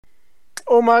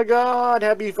Oh my God!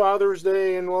 Happy Father's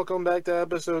Day, and welcome back to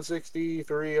episode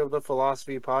 63 of the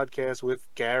Philosophy Podcast with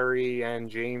Gary and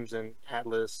James and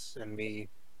Atlas and me.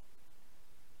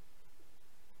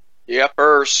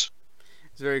 Yepers.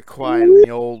 It's very quiet in the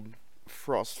old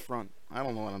frost front. I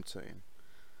don't know what I'm saying.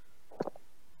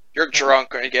 You're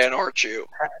drunk again, aren't you?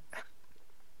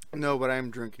 No, but I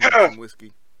am drinking some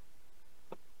whiskey.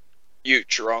 You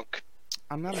drunk.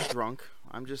 I'm not a drunk.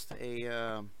 I'm just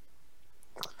a,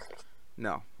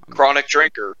 no. I'm Chronic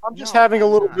drinker. I'm just No, having a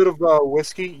I'm little not. bit of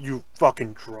whiskey, you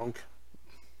fucking drunk.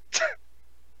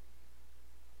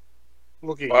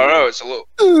 Look at I don't you. know,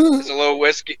 it's a little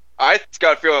whiskey. I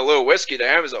got a feeling a little whiskey to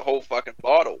him is a whole fucking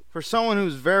bottle. For someone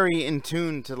who's very in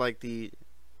tune to, like, the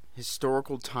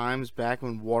historical times back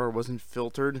when water wasn't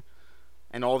filtered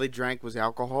and all they drank was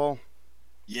alcohol,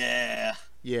 Yeah.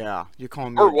 yeah, you're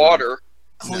calling me Or a drunk. water.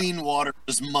 Clean water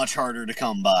is much harder to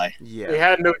come by. They Yeah.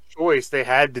 had no choice, they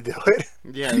had to do it.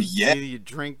 Yeah, Yeah. either you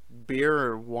drink beer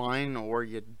or wine or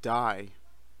you die.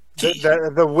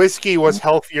 The whiskey was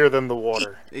healthier than the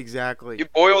water. Exactly. You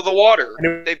boil the water.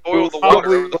 And They it boil was the water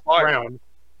probably over the fire. ground.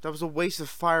 That was a waste of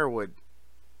firewood.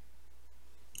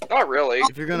 Not really.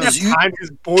 If you're gonna... They didn't have time to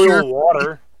just boil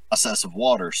water. Process of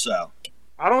water, so.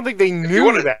 I don't think they you knew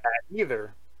wanna- that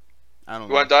either. I don't You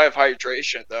know. want to die of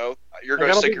hydration, though. You're Like, going I to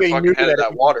don't stick think your they fucking knew head in that that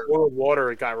if you water. boiled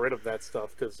water, it got rid of that stuff,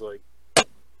 because, like,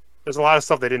 there's a lot of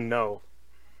stuff they didn't know.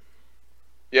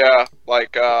 Yeah,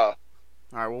 like, Alright,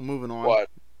 well, moving on. what?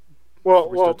 Well,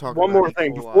 We're still talking one about more E.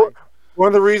 thing. coli. Before, one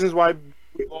of the reasons why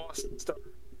we lost stuff,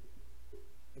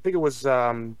 I think it was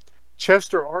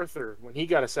Chester Arthur, when he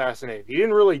got assassinated. He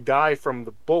didn't really die from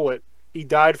the bullet. He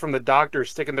died from the doctors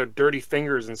sticking their dirty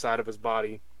fingers inside of his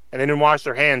body. And they didn't wash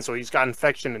their hands, so he's got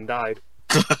infection and died.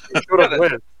 He should have Yeah,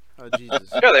 lived. Oh, Jesus.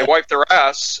 Yeah, they wipe their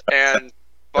ass and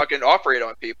fucking operate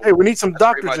on people. Hey, we need some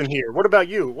That's pretty doctors in much- here. What about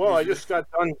you? Well, I just got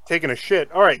done taking a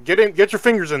shit. All right, get your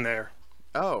fingers in there.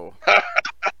 Oh.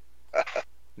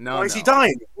 No, Why is he no.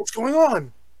 dying? What's going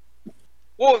on?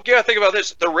 Well, yeah, think about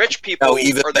this. The rich people No,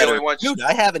 even are the only better. ones. Dude,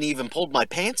 I haven't even pulled my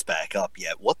pants back up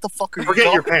yet. What the fuck are you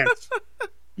Forget your talking pants.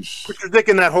 Put your dick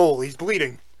in that hole. He's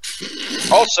bleeding.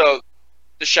 Also,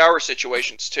 the shower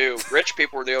situations, too. Rich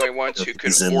people were the only ones who could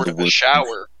He's in afford the a woods.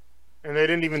 shower. And they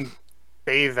didn't even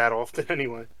bathe that often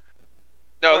anyway.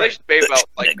 No, they Right. just bathe about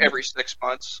like every 6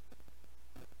 months.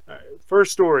 All right,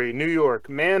 first story, New York.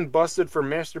 Man busted for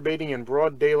masturbating in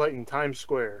broad daylight in Times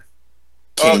Square.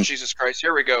 Oh, King. Jesus Christ.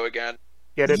 Here we go again.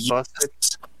 Get it, Yes. busted?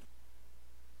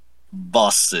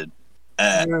 Busted.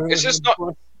 Is this not-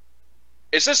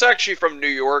 Is this actually from New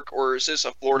York, or is this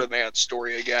a Florida man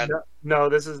story again? No,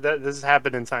 this has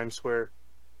happened in Times Square.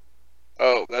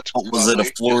 Oh, that's Was it a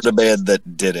lovely. Florida man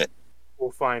that did it?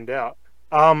 We'll find out.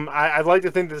 I'd like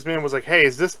to think this man was like, hey,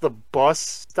 is this the bus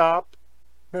stop?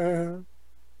 Get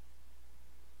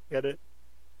it?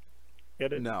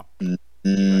 Get it? No.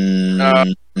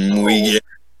 We get,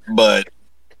 but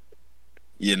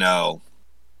you know,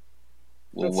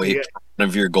 we'll Let's wait see. for one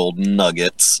of your golden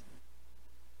nuggets.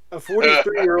 A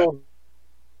 43-year-old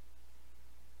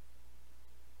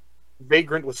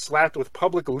vagrant was slapped with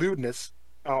public lewdness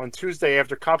on Tuesday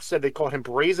after cops said they caught him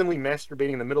brazenly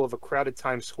masturbating in the middle of a crowded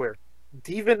Times Square.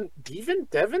 Devin?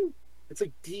 It's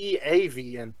like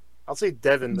D-A-V-N. I'll say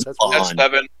Devin, but that's That's On.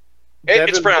 Devin. It's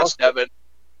Devin pronounced Devin.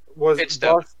 was It's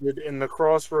Devin. busted in the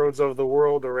crossroads of the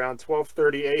world around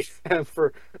 12:30 a.m.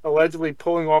 for allegedly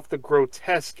pulling off the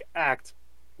grotesque act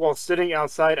while sitting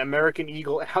outside American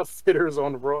Eagle Outfitters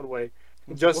on Broadway,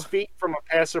 just feet from a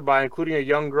passerby, including a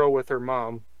young girl with her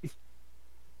mom.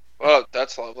 Oh,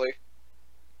 that's lovely.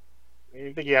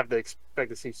 You think you have to expect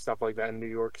to see stuff like that in New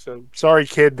York? So sorry,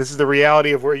 kid. This is the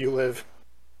reality of where you live.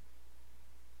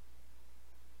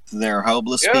 They're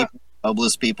homeless Yeah. people.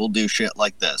 Homeless people do shit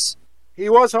like this. He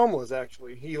was homeless,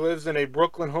 actually. He lives in a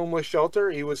Brooklyn homeless shelter.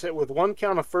 He was hit with one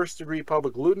count of first-degree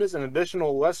public lewdness and an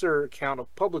additional lesser count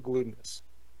of public lewdness.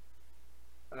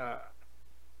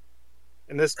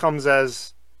 And this comes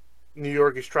as New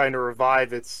York is trying to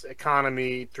revive its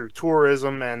economy through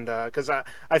tourism, and because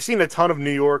I've seen a ton of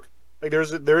New York. Like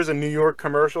there's a New York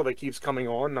commercial that keeps coming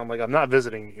on, and I'm like, I'm not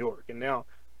visiting New York, and now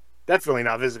definitely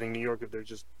not visiting New York if they're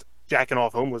just jacking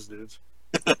off homeless dudes.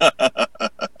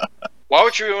 Why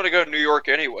would you want to go to New York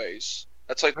anyways?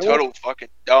 That's like I total fucking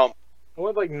dumb. I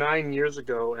went like 9 years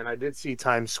ago, and I did see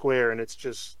Times Square, and it's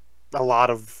just a lot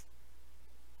of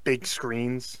big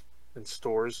screens and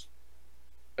stores.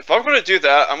 If I'm going to do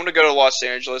that, I'm going to go to Los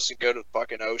Angeles and go to the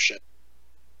fucking ocean.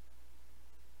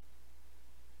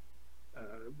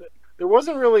 there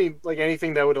wasn't really like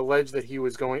anything that would allege that he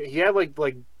was going. He had like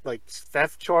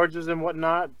theft charges and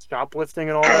whatnot, shoplifting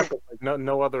and all that, but like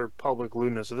no other public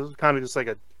lewdness. So this was kind of just like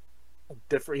a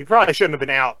different. He probably shouldn't have been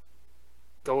out,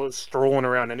 going strolling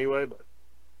around anyway.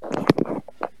 But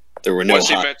There were no Was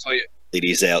he hot mentally?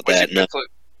 ladies out Was that he night. mentally?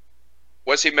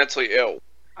 Was he mentally ill?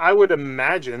 I would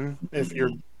imagine if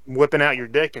you're whipping out your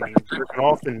dick and you're jerking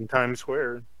off in Times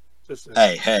Square, just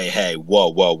Hey,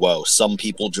 whoa. Some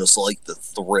people just like the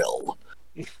thrill.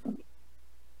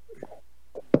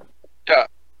 Yeah,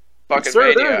 fucking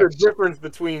sir, maniac. there's a difference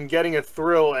between getting a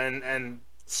thrill and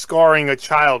scarring a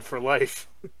child for life.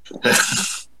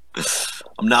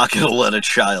 I'm not gonna let a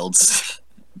child.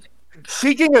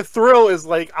 Seeking a thrill is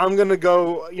like I'm gonna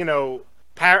go, I'm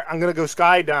gonna go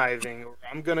skydiving, or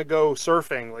I'm gonna go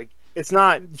surfing. Like it's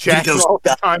not jacking off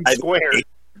in Times Square.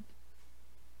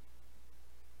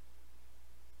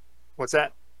 What's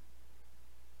that?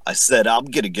 I said I'm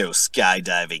gonna go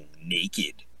skydiving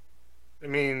naked. I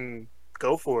mean,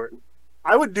 go for it.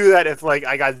 I would do that if like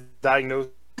I got diagnosed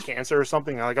with cancer or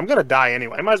something. Like I'm gonna die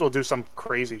anyway. I might as well do some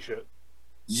crazy shit.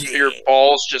 Yeah. Your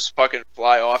balls just fucking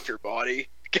fly off your body.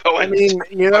 I mean,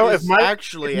 if my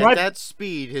Actually, if my- at that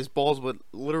speed, his balls would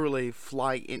literally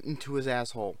fly into his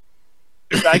asshole.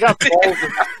 I got balls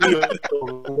of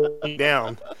steel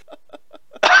down.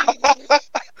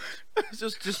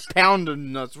 just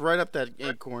pounding nuts right up that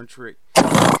acorn tree.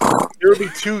 There would be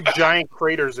 2 giant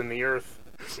craters in the earth.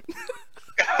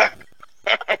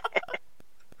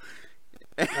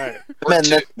 All right. Man,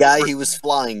 that guy he was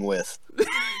flying with.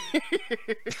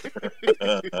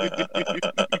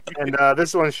 And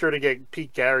this one's sure to get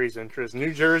Pete Gary's interest.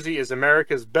 New Jersey is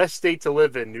America's best state to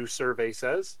live in, new survey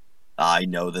says. I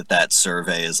know that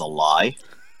survey is a lie.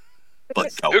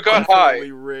 But go Who got on. high?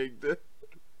 Totally rigged.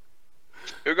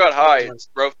 Who got high and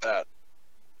wrote that?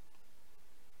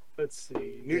 Let's see.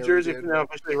 Yeah, New we Jersey did. now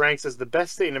officially ranks as the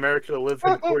best state in America to live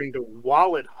in, according to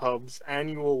Wallet Hub's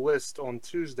annual list on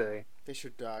Tuesday. They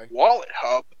should die. Wallet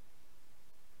Hub.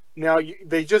 Now,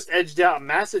 they just edged out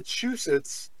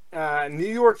Massachusetts. New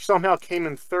York somehow came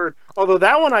in third. Although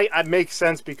that one I makes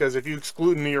sense because if you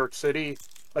exclude New York City,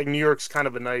 like New York's kind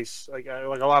of a nice, like a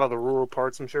lot of the rural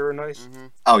parts I'm sure are nice. Mm-hmm.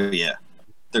 Oh yeah,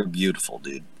 they're beautiful,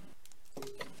 dude.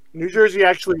 New Jersey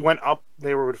actually went up.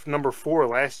 They were number 4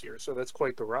 last year, so that's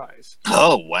quite the rise.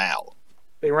 Oh wow.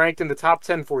 They ranked in the top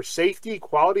 10 for safety,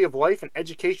 quality of life, and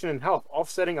education and health,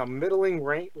 offsetting a middling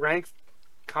rank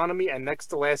economy and next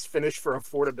to last finish for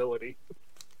affordability.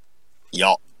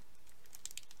 Y'all.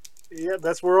 Yeah,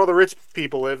 that's where all the rich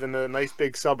people live, in the nice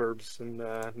big suburbs in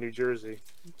New Jersey.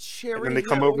 Cherry And then they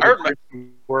come Hill. over to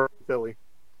work in Philly.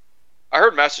 I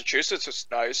heard Massachusetts is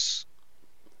nice.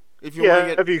 If you Yeah, want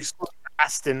to if get you exclude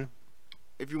Aston.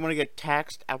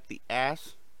 taxed out the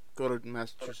ass, go to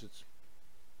Massachusetts.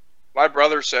 My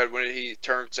brother said when he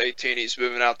turns 18, he's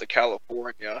moving out to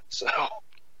California. So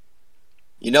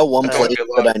You know one That place would be a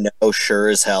that lot. I know sure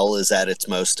as hell is at its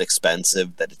most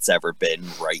expensive that it's ever been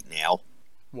right now?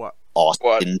 What?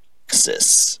 Austin,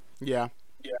 Texas. Yeah,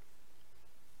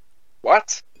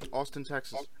 what? Austin,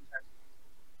 Texas.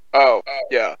 Oh,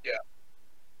 yeah.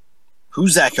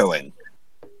 Who's echoing?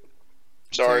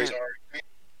 Sorry. Damn.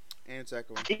 And it's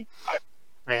echoing.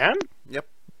 I am? Yep.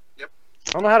 I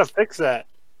don't know how to fix that.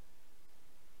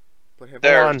 But have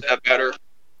There. on. Is that better?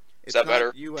 it's that not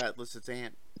better? you, Atlas. It's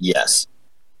Ant. Yes.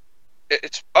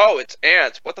 It's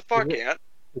Ant. What the fuck, Is it? Ant?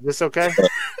 Is this okay?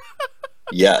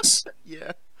 Yes.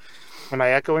 Yeah. Am I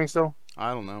echoing still?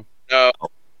 I don't know. No.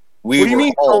 We What do you were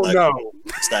mean? all Oh, no. echoing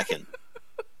for a second.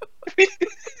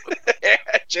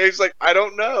 James like, I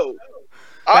don't know.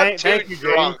 I'm Thank too you, James.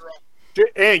 drunk.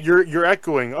 Hey, you're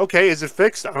echoing. Okay, is it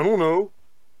fixed? I don't know.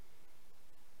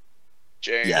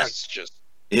 James Yeah. is just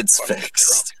It's fucking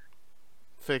fixed.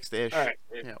 Fixed ish. All right.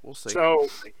 Yeah, we'll see. So,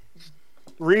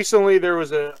 recently there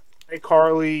was a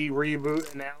iCarly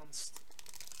reboot announced.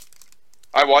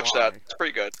 I watched Why? that. It's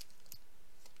pretty good.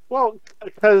 Well,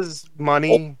 because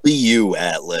money. Only you,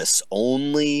 Atlas.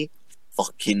 Only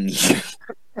fucking you.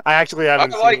 I actually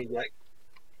haven't I seen like- it yet.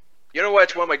 You know what?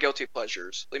 It's one of my guilty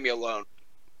pleasures. Leave me alone.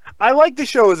 I liked the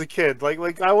show as a kid. I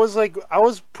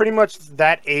was pretty much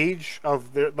that age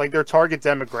of their target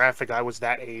demographic. I was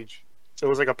that age, so it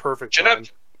was like a perfect time.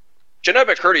 Jeanette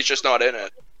McCurdy's just not in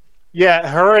it. Yeah,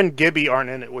 her and Gibby aren't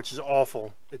in it, which is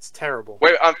awful. It's terrible.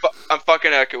 Wait, I'm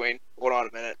fucking echoing. Hold on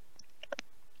a minute.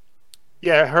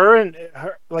 Yeah, her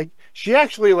she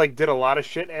actually did a lot of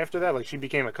shit after that. Like she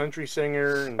became a country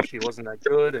singer and she wasn't that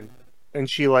good and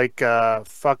she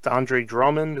fucked Andre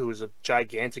Drummond, who was a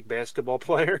gigantic basketball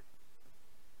player.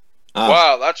 Oh,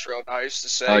 Wow, that's real nice to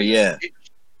say. Oh, yeah.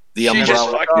 The She just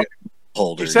umbrella. fucking-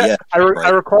 Told her, She said, yeah, I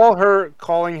right. recall her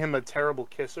calling him a terrible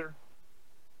kisser.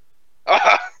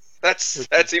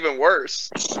 That's even worse.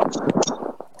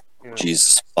 You know,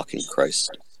 Jesus fucking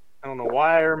Christ. I don't know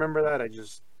why I remember that. I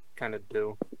just kind of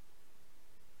do.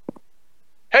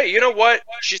 Hey, you know what?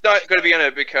 She's not going to be in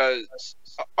it because.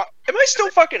 Am I still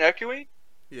fucking echoing?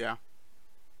 Yeah.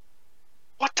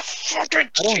 What the fuck?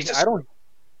 Jesus.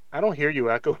 I don't hear you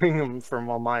echoing them from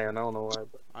on my end. I don't know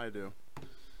why. I do.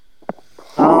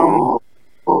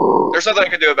 There's nothing I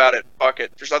can do about it. Fuck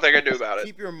it. There's nothing I can do about it.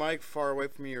 Keep your mic far away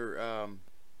from your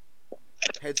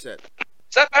headset.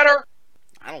 Is that better?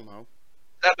 I don't know.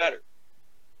 Is that better?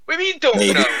 What do you mean don't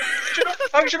Maybe. know?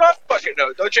 How should I fucking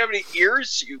know? Don't you have any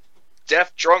ears, you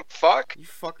deaf drunk fuck? You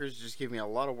fuckers just give me a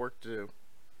lot of work to do.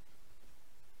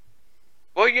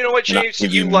 Well, you know what, Not James?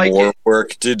 give You you like more it. work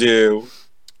to do.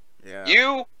 Yeah.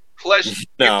 You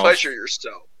pleasure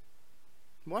yourself.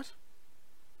 What?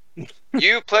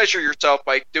 You pleasure yourself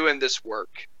by doing this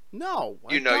work. No,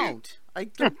 You I know you- don't. I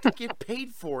don't get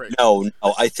paid for it. No,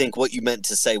 I think what you meant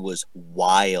to say was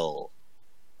while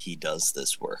he does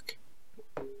this work.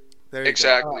 There you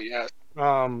Exactly, yeah.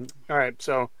 All right.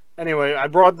 So anyway, I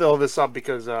brought all this up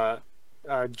because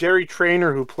Jerry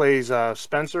Trainor, who plays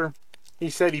Spencer, he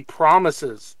said he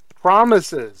promises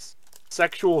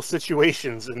sexual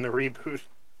situations in the reboot. go.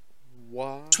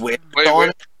 What? Twit Wait, on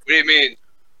what do you mean?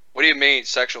 What do you mean,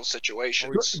 sexual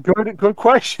situations? Good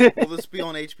question. Will this be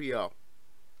on HBO?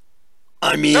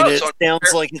 I mean, No, it it's on-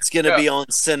 sounds like it's going to yeah. be on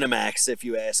Cinemax, if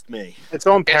you ask me. It's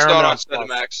on It's not on Paramount Plus,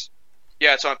 Cinemax.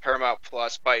 Yeah, it's on Paramount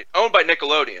Plus, owned by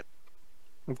Nickelodeon.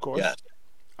 of course. Yeah.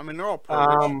 I mean, they're all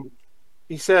perverts.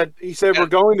 He said we're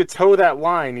going to toe that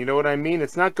line. You know what I mean?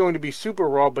 It's not going to be super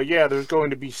raw, but yeah, there's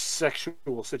going to be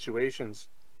sexual situations.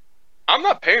 I'm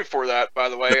not paying for that, by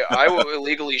the way. I will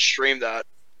illegally stream that.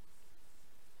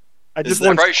 I Is just that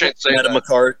want Probably shouldn't say Meta that.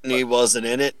 McCartney wasn't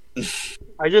in it.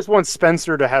 I just want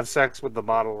Spencer to have sex with the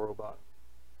bottle robot.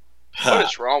 What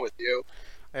is wrong with you?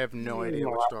 I have no idea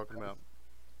what you're talking about.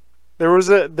 There was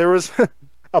a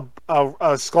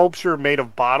sculpture made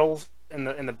of bottles in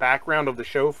the background of the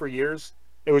show for years.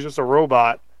 It was just a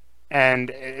robot, and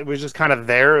it was just kind of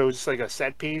there. It was just like a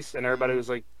set piece, and everybody was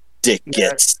like, Dick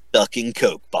Yeah. gets stuck in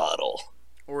Coke bottle.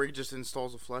 Or he just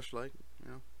installs a flashlight.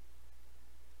 You know?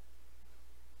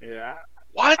 "Yeah."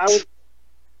 What?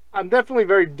 I'm definitely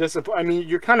very disappointed. I mean,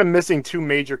 you're kind of missing two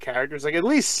major characters, like at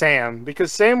least Sam,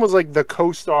 because Sam was like the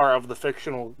co-star of the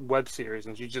fictional web series,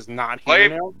 and she's just not here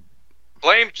now.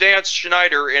 Blame Dan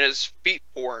Schneider and his feet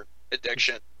porn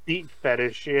addiction. Feet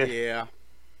fetish, yeah. Yeah.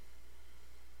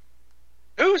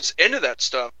 Who's into that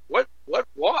stuff? What?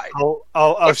 Why?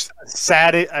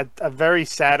 A very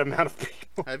sad amount of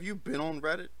people. Have you been on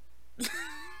Reddit?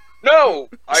 No,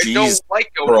 I don't Jesus like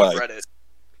going on Christ. Reddit.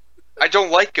 I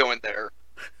don't like going there.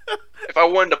 If I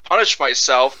wanted to punish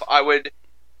myself, I would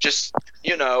just,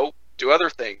 do other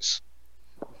things.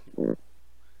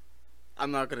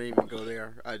 I'm not gonna even go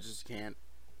there. I just can't.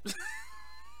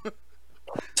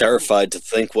 Terrified to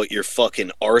think what your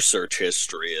fucking R search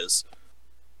history is.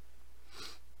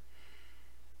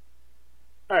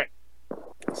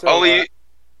 So, Only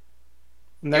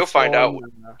next you'll find out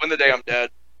one, when the day I'm dead.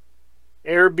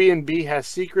 Airbnb has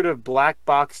secretive black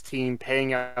box team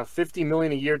paying out $50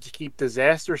 million a year to keep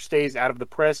disaster stays out of the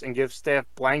press and give staff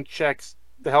blank checks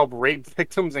to help rape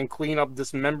victims and clean up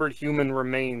dismembered human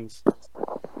remains.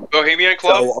 Bohemian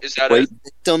Club? So, Is that rape it?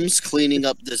 victims cleaning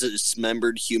up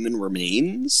dismembered human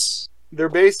remains? They're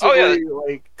basically Oh,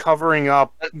 like covering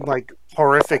up like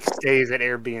horrific stays at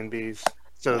Airbnbs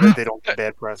so that they don't get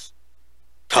bad press.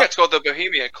 Yeah, it's called the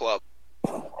Bohemian Club.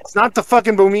 It's not the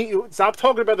fucking Bohemian. Stop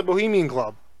talking about the Bohemian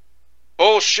Club.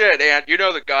 Bullshit, and you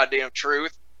know the goddamn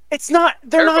truth. It's not.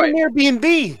 They're not an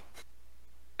Airbnb.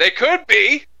 They could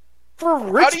be For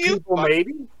rich do you people, fuck-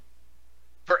 maybe.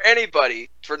 for anybody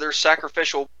for their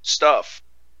sacrificial stuff.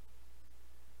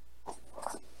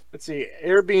 Let's see.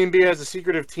 Airbnb has a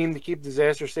secretive team to keep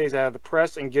disaster stays out of the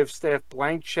press and give staff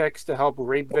blank checks to help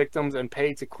rape victims and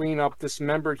pay to clean up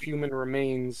dismembered human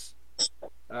remains.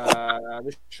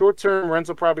 The short-term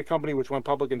rental property company, which went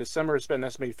public in December, has spent an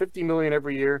estimated $50 million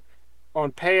every year on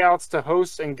payouts to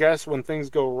hosts and guests when things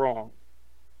go wrong.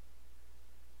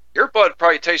 Your blood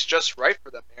probably tastes just right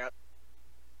for them, man.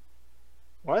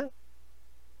 What?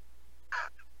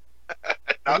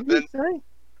 What did you Nothing. say?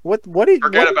 What did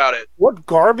Forget what, about it. what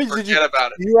garbage did Forget you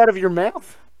about it. spew out of your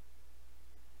mouth?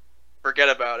 Forget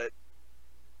about it.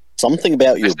 Something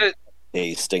about I your said,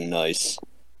 tasting nice.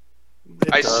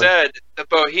 I said the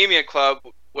Bohemian Club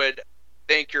would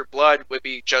think your blood would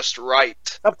be just right.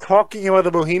 Stop talking about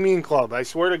the Bohemian Club. I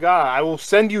swear to God, I will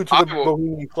send you to I the will-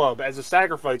 Bohemian Club as a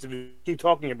sacrifice if you keep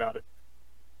talking about it.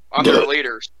 I'm their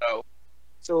leader, so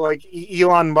So like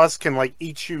Elon Musk can like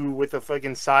eat you with a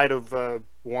fucking side of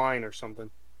wine or something.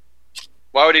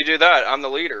 why would he do that? I'm the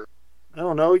leader. I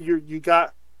don't know. You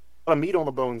got a lot of meat on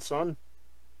the bone, son.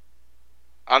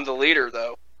 I'm the leader,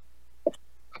 though. Of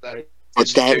that Right. But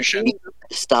that institution.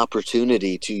 missed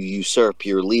opportunity to usurp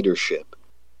your leadership.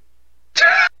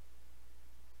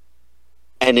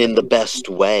 And in the best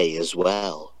way as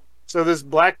well. So this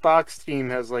black box team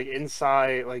has like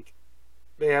inside like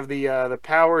they have the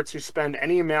power to spend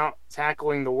any amount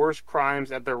tackling the worst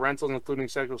crimes at their rentals, including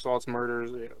sexual assaults,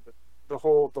 murders, the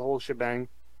whole shebang.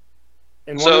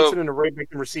 In one So- incident, a rape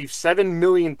victim received $7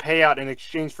 million payout in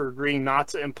exchange for agreeing not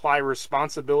to imply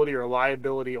responsibility or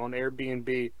liability on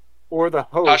Airbnb or the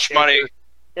host. Hush money.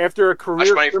 After a career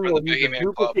Hush money from criminal the used a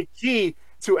Bohemian Club. duplicate key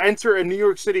to enter a New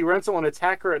York City rental and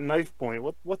attack her at knife point.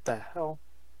 What the hell?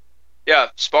 Yeah,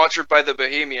 sponsored by the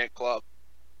Bohemian Club.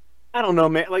 I don't know,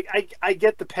 man. Like I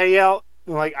get the payout.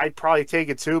 Like I'd probably take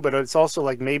it too, but it's also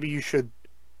like maybe you should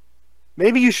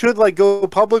like go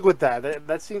public with that.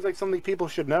 That seems like something people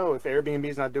should know if Airbnb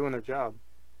is not doing their job.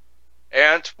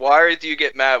 And why do you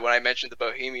get mad when I mentioned the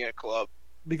Bohemian Club?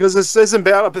 Because this isn't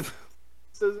bad.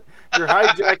 You're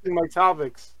hijacking my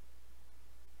topics.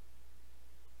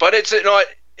 But it's not.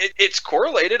 It's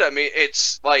correlated. I mean,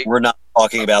 it's like We're not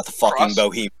talking about the fucking Cross-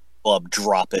 Bohemian Club.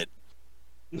 Drop it.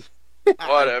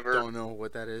 Whatever. I don't know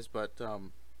what that is, but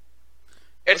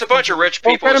it's a bunch of rich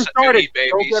Don't people get him who started. need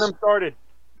Don't babies. get him started.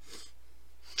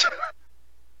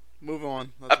 move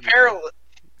on. Let's move on. Apparently,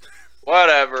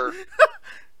 whatever.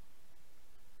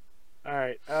 All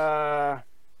right.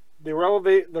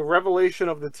 The revelation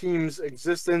of the team's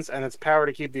existence and its power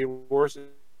to keep the worst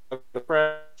of the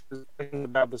press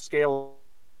about the scale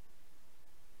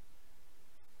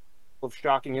of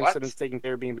shocking What? incidents taking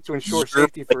care of being to ensure You're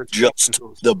safety for its just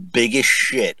victims. the biggest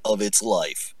shit of its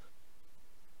life.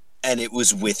 And it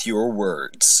was with your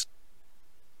words.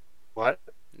 What?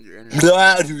 Your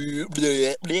internet.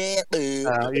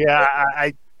 Yeah,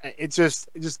 I it's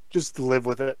just live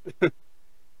with it.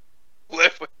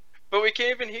 Live with, but we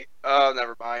can't even hear. Oh,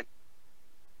 never mind.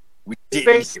 We didn't.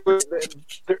 Basically,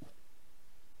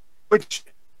 which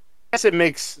I guess it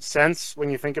makes sense when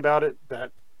you think about it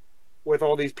that with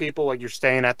all these people, like you're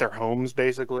staying at their homes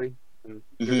basically, and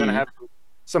you're gonna Mhm. have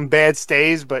some bad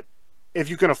stays, but if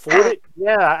you can afford it,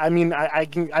 yeah, I mean,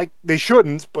 they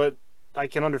shouldn't, but I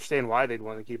can understand why they'd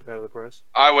want to keep it out of the press.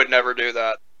 I would never do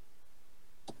that.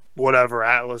 Whatever,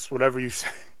 Atlas, whatever you say.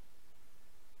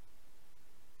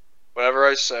 Whatever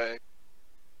I say,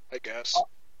 I guess.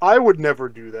 I would never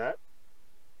do that.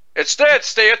 Instead,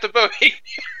 stay at the Bohemian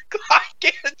Club. I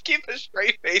can't keep a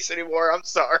straight face anymore. I'm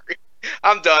sorry.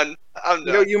 I'm done. I'm You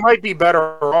know, done. you might be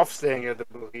better off staying at the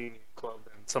Bohemian Club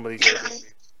than some of these Airbnbs.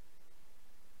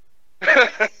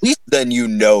 At least then you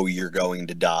know you're going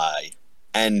to die.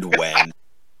 And when.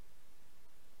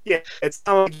 Yeah, it's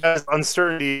not like there's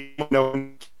uncertainty, you know,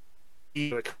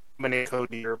 you combine code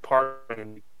to your apartment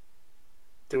and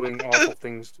doing awful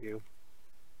things to you.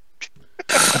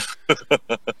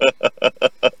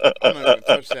 I'm not gonna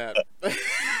touch that.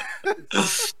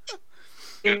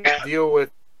 Deal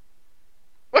with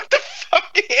What the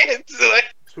fuck is it?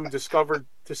 who discovered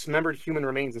dismembered human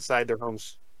remains inside their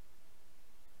homes.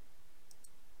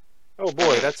 Oh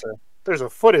boy, there's a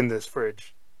foot in this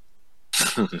fridge.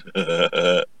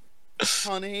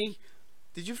 Honey,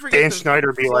 did you forget Dan to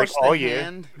Schneider be like, flush the "Oh, yeah."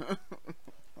 hand?"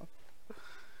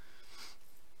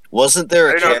 Wasn't there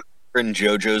a I know. character in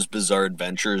JoJo's Bizarre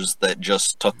Adventures that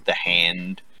just took the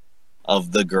hand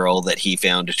of the girl that he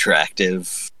found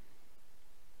attractive?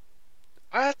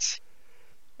 What?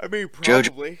 I mean, Jojo-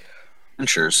 probably.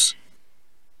 Adventures.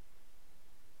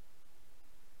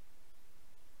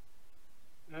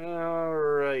 All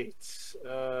right.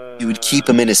 He would keep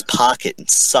him in his pocket and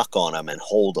suck on him and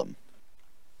hold him.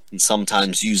 And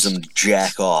sometimes use him to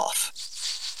jack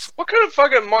off. What kind of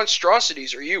fucking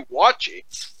monstrosities are you watching?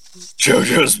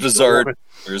 JoJo's Bizarre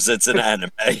Adventures, it's an anime.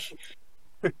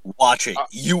 Watch it.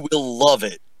 You will love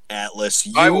it, Atlas.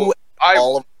 I You will-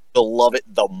 all of you will love it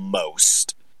the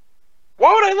most.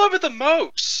 Why would I love it the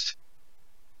most?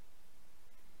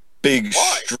 Big,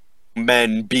 Why? strong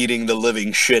men beating the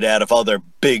living shit out of other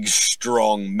big,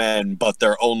 strong men, but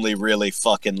they're only really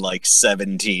fucking like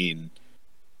 17.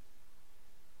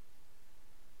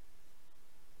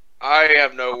 I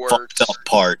have no words. Fucked up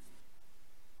part.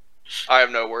 I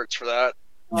have no words for that.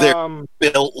 They're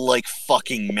built like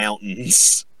fucking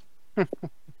mountains.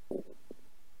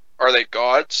 Are they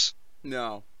gods?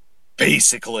 No.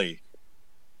 Basically.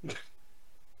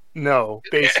 no,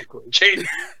 basically.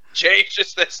 Change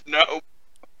just this no.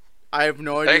 I have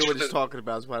no Thanks idea what for he's the- talking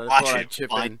about, so I Watch thought it, I'd chip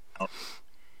find in. out.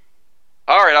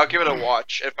 Alright, I'll give it a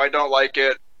watch. If I don't like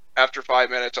it, after 5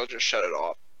 minutes, I'll just shut it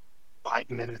off. 5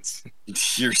 minutes.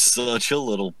 You're such a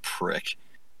little prick.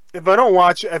 If I don't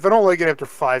like it after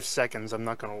 5 seconds, I'm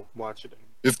not gonna watch it.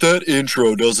 If that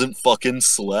intro doesn't fucking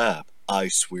slap, I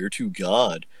swear to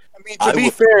God. I mean, to be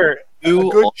fair, a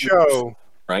good show.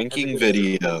 Ranking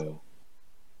video.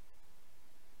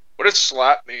 What does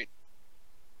slap mean?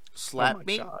 Slap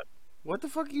meat? God. What the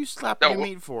fuck are you slapping your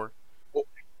meat for?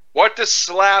 What does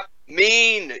slap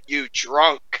mean, you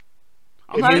drunk?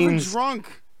 I'm not even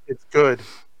drunk. It's good.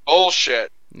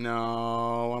 Bullshit.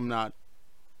 No, I'm not.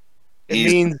 It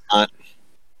means not.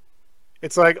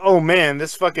 It's like, oh man,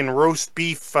 this fucking roast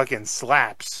beef fucking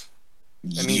slaps.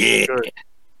 Yeah.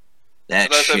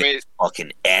 That shit is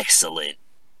fucking excellent.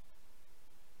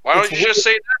 Why don't you just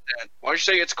say that then? Why don't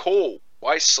you say it's cool?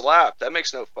 Why slap? That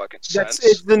makes no fucking sense.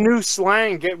 It's the new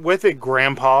slang. Get with it,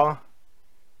 Grandpa.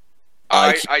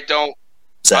 I don't.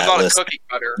 I'm not a cookie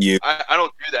cutter. I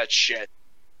don't do that shit.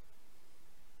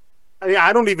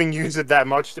 I don't even use it that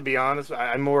much, to be honest.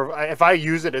 I'm more. If I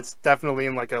use it, it's definitely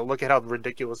in like a look at how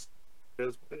ridiculous it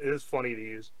is. It is funny to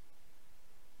use.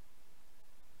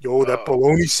 Yo, that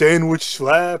bologna sandwich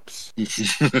slaps.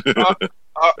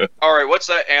 All right, what's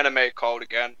that anime called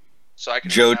again? So I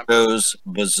can JoJo's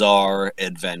Bizarre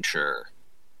Adventure.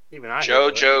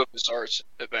 JoJo's Bizarre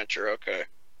Adventure. Okay.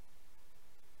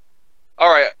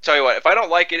 All right. Tell you what. If I don't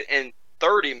like it in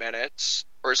 30 minutes,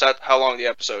 or is that how long the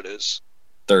episode is?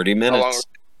 30 minutes.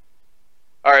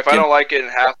 All right. If I don't like it in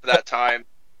half of that time,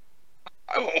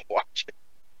 I won't watch it.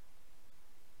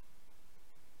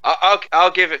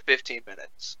 I'll give it 15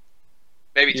 minutes.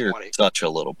 Maybe You're 20. Such a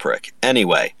little prick.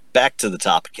 Anyway, back to the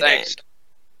topic at hand.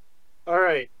 All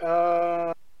right.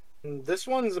 This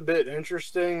one's a bit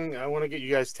interesting. I want to get you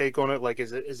guys' take on it. Like,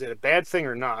 is it a bad thing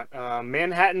or not?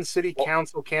 Manhattan City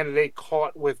Council candidate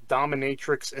caught with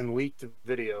dominatrix and leaked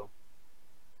video.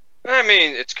 I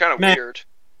mean, it's kind of weird.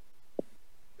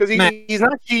 Because he's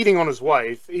not cheating on his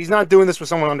wife. He's not doing this with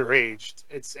someone underage.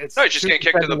 It's no, he's just getting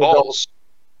kicked in the balls.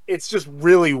 It's just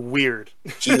really weird.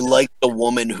 He liked the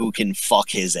woman who can fuck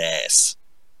his ass.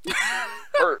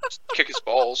 Or kick his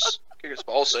balls. Kick his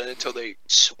balls in until they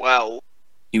swell.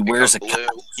 He wears a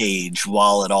cage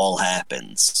while it all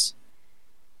happens.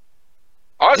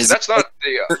 Honestly, that's not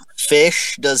the...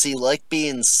 Fish? Does he like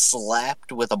being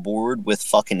slapped with a board with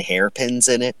fucking hairpins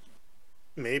in it?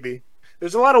 Maybe.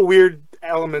 There's a lot of weird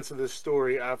elements of this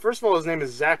story. First of all, his name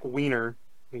is Zach Wiener.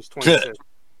 He's 26.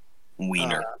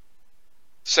 Wiener.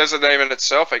 Says the name in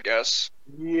itself, I guess.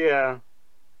 Yeah.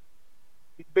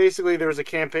 Basically, there was a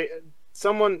campaign.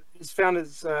 Someone has found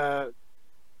his. Well,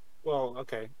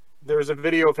 okay. There was a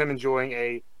video of him enjoying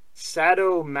a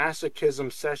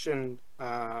sadomasochism session,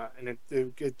 and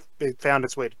it found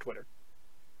its way to Twitter.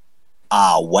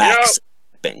 Wax.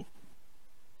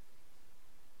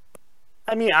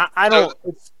 I mean, I don't.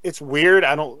 It's weird.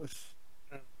 I don't.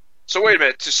 So wait a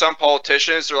minute. To some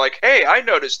politicians, they're like, "Hey, I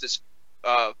noticed this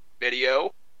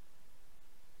video.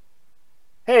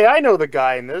 Hey, I know the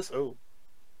guy in this." Oh.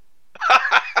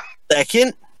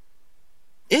 Second,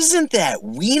 isn't that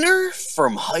Wiener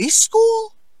from high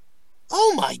school?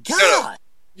 Oh my god!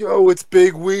 Yo, it's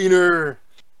Big Wiener.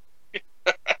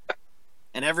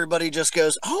 And everybody just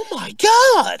goes, "Oh my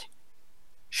god!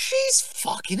 She's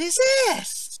fucking his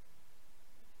ass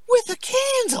with a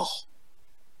candle."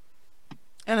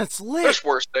 And it's lit. There's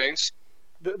worse things.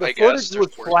 The footage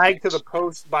was flagged to the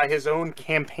post by his own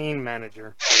campaign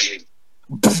manager.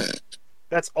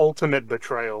 That's ultimate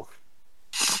betrayal.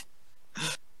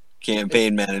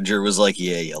 Campaign manager was like,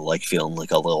 "Yeah, you like feeling like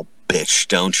a little bitch,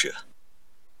 don't you?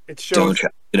 Don't you?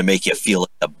 I'm gonna make you feel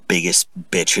like the biggest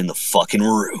bitch in the fucking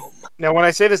room." Now, when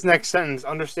I say this next sentence,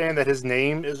 understand that his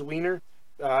name is Wiener.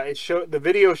 The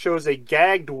video shows a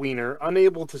gagged Wiener,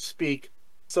 unable to speak,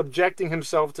 subjecting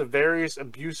himself to various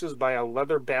abuses by a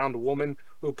leather-bound woman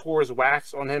who pours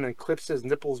wax on him and clips his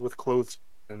nipples with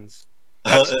clothespins.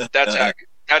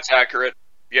 That's accurate.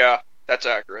 Yeah, that's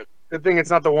accurate. Good thing it's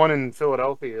not the one in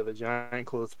Philadelphia, the giant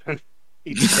clothespin.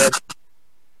 He's dead.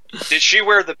 Did she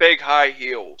wear the big high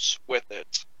heels with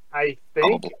it? I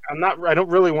think I don't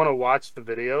really want to watch the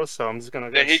video, so I'm just gonna.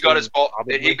 Then he got his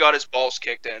balls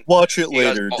kicked in. Watch it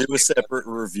later. Do a separate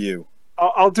review.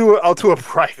 I'll do a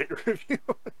private review.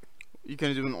 You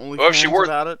gonna do an OnlyFans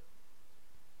about it?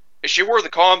 If she wore the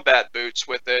combat boots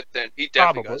with it, then he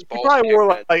definitely got his balls. He probably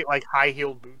wore like high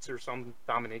heeled boots or some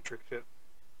dominatrix shit.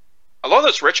 A lot of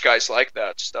those rich guys like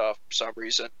that stuff for some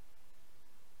reason.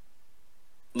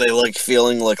 They like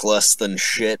feeling like less than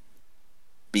shit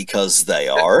because they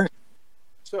are.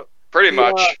 So pretty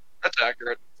much, that's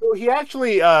accurate. So he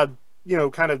actually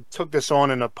kind of took this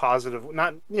on in a positive.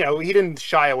 Not, he didn't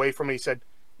shy away from it. He said,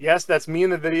 "Yes, that's me in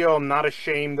the video. I'm not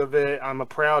ashamed of it. I'm a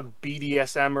proud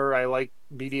BDSMer. I like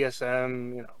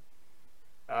BDSM."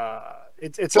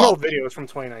 It's an old video. It's from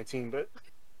 2019, but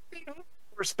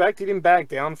respect. He didn't back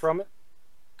down from it.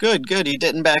 Good. He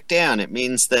didn't back down. It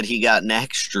means that he got an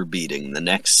extra beating the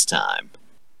next time.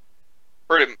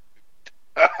 Pretty.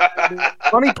 The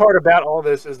funny part about all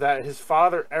this is that his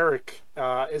father, Eric,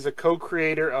 is a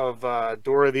co-creator of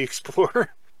Dora the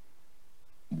Explorer.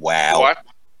 Wow. What?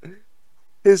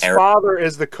 His father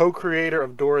is the co-creator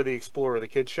of Dora the Explorer, the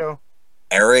kids show.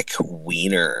 Eric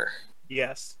Weiner.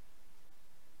 Yes.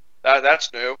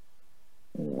 That's new.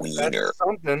 Wiener. That's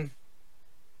something.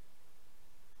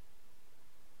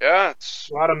 Yeah, it's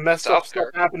A lot of messed up stuff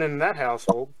there. happening in that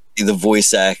household. The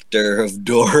voice actor of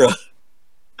Dora.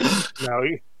 No,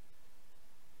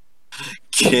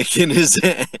 Kicking his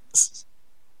ass.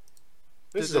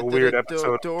 this is a weird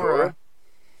episode of Dora.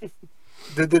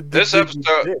 This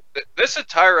episode, this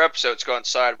entire episode's gone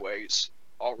sideways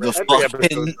already. The Every fucking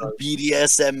episode does.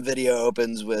 BDSM video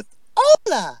opens with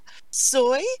 "Hola,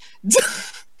 soy."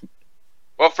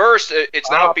 Well, first,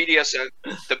 it's now BDSM,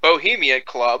 the Bohemian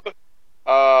Club.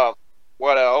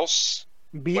 What else?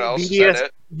 What else is in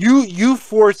it? You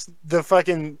forced the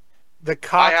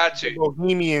cock I had to. the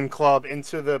Bohemian Club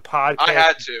into the podcast. I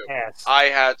had to. Yes. I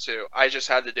had to. I just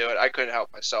had to do it. I couldn't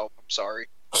help myself. I'm sorry.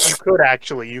 You could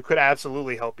actually. You could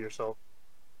absolutely help yourself.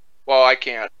 Well, I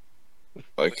can't.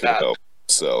 I can help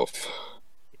myself.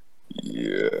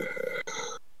 Yeah.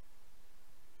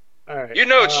 All right. You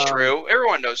know it's true.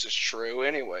 Everyone knows it's true,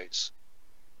 anyways.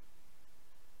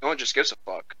 No one just gives a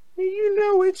fuck. You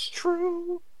know it's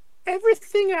true.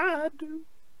 Everything I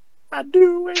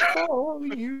do it for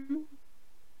you.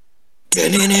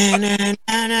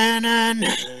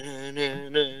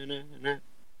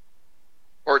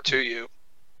 Or to you.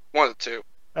 One of the two.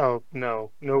 Oh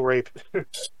no rape.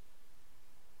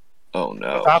 Oh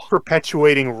no. Stop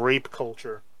perpetuating rape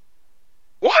culture.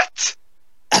 What?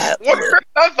 Where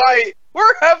have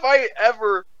I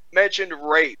ever mentioned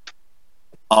rape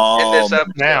in this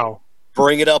episode? Now,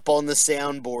 Bring it up on the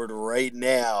soundboard right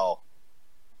now.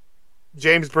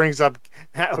 James brings up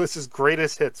Atlas's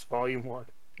Greatest Hits, Volume 1.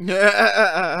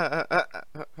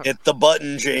 Hit the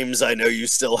button, James. I know you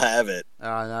still have it.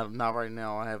 Not right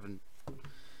now. I haven't.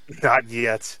 Not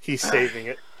yet. He's saving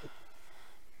it.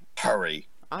 Hurry.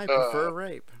 I prefer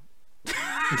rape.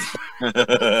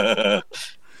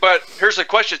 But here's the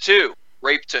question too: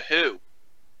 rape to who?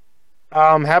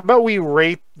 How about we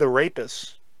rape the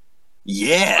rapist?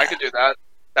 Yeah. I could do that.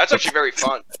 That's actually very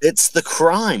fun. It's the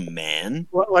crime, man.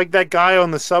 Like that guy on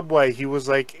the subway, he was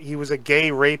a gay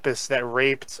rapist that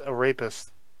raped a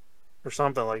rapist. Or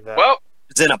something like that. Well,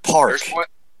 It's in a park. there's one.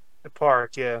 The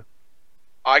park, yeah.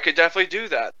 I could definitely do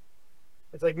that.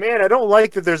 It's like, man, I don't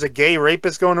like that there's a gay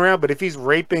rapist going around, but if he's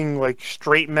raping like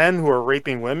straight men who are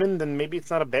raping women, then maybe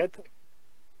it's not a bad thing.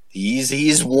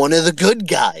 He's one of the good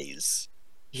guys.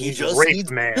 He He's just rape needs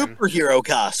a man. superhero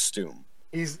costume.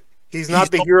 He's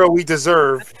not the hero we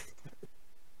deserve.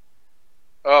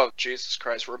 Oh Jesus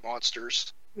Christ, we're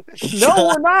monsters.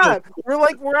 No, we're not.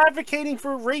 We're advocating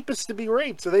for rapists to be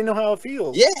raped so they know how it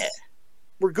feels. Yeah.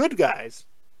 We're good guys.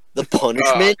 The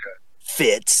punishment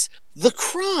fits the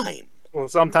crime. Well,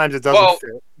 sometimes it doesn't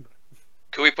fit.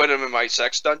 Can we put him in my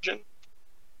sex dungeon?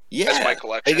 Yeah. That's my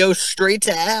collection. They go straight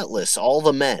to Atlas, all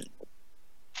the men.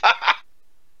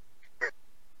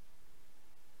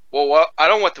 Well, I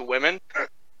don't want the women.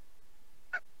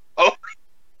 Oh,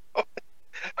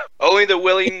 only the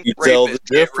willing You tell the rapists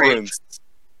get raped. difference.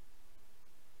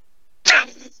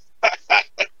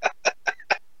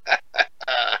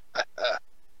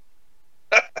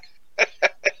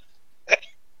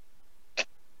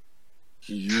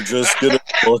 You're just gonna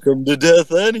fuck him to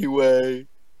death anyway.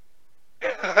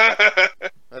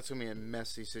 That's gonna be a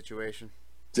messy situation.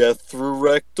 Death through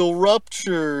rectal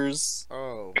ruptures.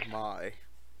 Oh my.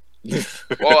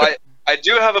 Well, I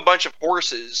do have a bunch of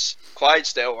horses,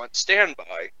 Clydesdale, on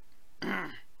standby.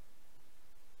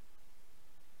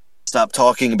 Stop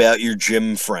talking about your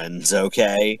gym friends,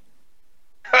 okay?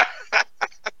 I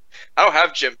don't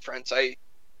have gym friends. I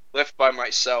live by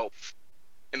myself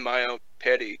in my own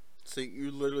pity. So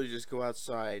you literally just go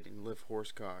outside and lift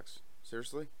horse cocks.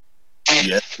 Seriously?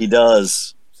 Yes, he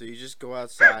does. So you just go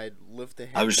outside, lift the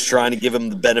head. I was trying to give him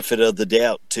the benefit of the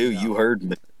doubt, too. No. You heard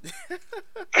me.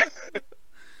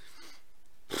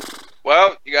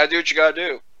 Well, you gotta do what you gotta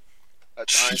do.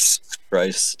 That's nice. Jesus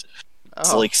Christ.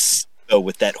 It's Oh. like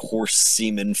with that horse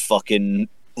semen fucking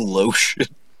lotion.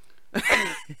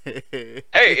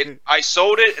 Hey, I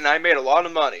sold it and I made a lot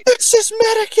of money. This is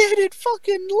medicated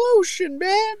fucking lotion,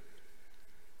 man.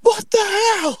 What the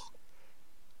hell?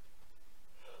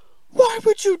 Why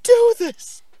would you do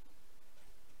this?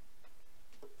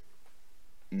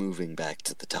 Moving back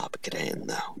to the topic at hand,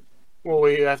 though. Well,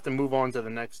 we have to move on to the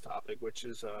next topic, which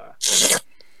is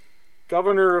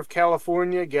Governor of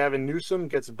California, Gavin Newsom,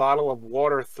 gets a bottle of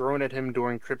water thrown at him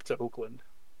during trip to Oakland.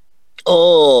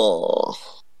 Oh.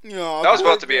 Oh, That was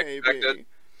about to be baby. expected.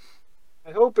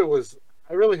 I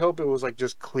really hope it was like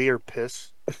just clear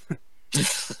piss.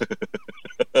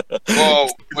 Whoa.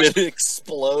 Did it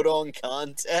explode on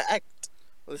contact?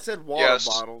 Well, they said water Yes.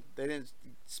 bottle. They didn't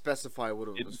specify what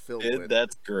it was filled with.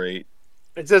 That's great.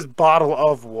 It says bottle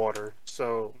of water,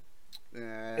 so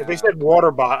if they said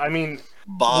water bottle, I mean,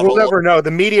 Bottle. we'll never know.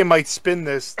 The media might spin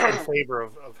this in favor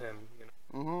of him.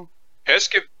 You know? Piss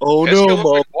can, Oh piss can no, look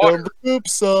mom, like water. poop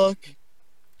suck.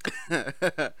 Piss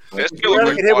can You look rather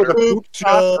like get hit with a water. poop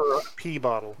shot or a pee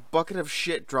bottle. Bucket of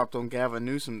shit dropped on Gavin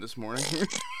Newsom this morning.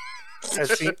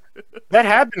 That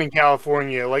happened in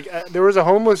California. Like there was a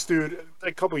homeless dude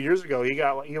a couple years ago. He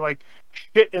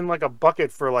shit in like a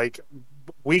bucket for like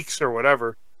weeks or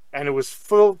whatever, and it was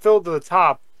filled to the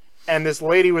top. And this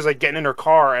lady was like getting in her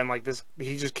car, and like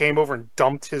he just came over and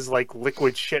dumped his like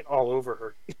liquid shit all over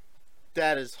her.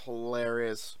 That is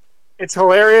hilarious. It's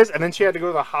hilarious, and then she had to go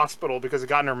to the hospital because it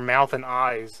got in her mouth and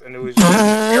eyes, and it was just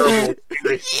terrible.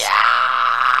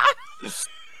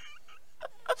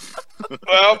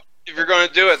 Well, if you're going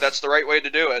to do it, that's the right way to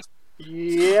do it.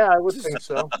 Yeah, I would think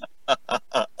so.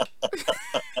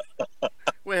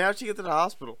 Wait, how'd she get to the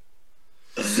hospital?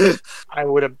 I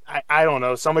would have. I don't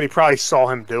know. Somebody probably saw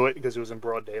him do it because it was in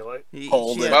broad daylight.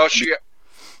 Well,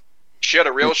 she had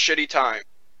a real shitty time.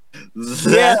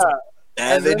 Yeah,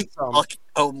 And and then then some. fucking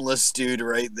homeless dude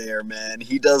right there, man.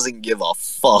 He doesn't give a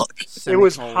fuck. It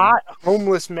was hot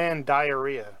homeless man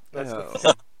diarrhea. That's Oh. the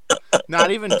thing.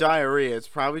 Not even diarrhea. It's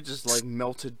probably just like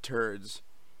melted turds.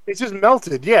 It's just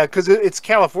melted, yeah, because it's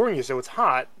California, so it's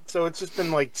hot. So it's just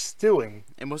been like stewing.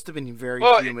 It must have been very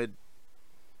Well, humid.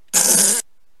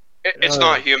 It's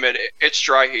not humid. It's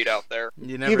dry heat out there.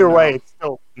 You never Either know. way, it's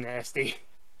still nasty.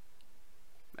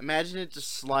 Imagine it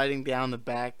just sliding down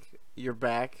your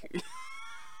back.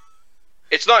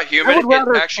 It's not I humid. would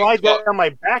rather It actually slide down my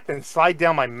back than slide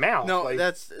down my mouth. No, like,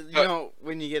 that's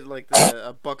when you get like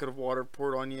a bucket of water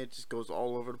poured on you, it just goes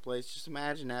all over the place. Just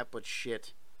imagine that, but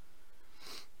shit.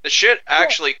 the shit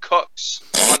actually cooks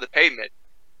on the pavement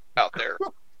out there,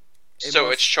 so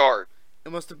it's charred.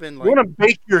 It must have been you like want to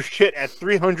bake your shit at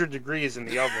 300 degrees in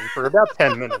the oven for about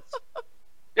 10 minutes.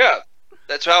 Yeah,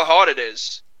 that's how hot it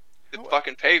is. The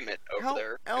fucking pavement over how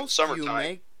there in else do you summertime.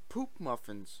 make poop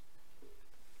muffins?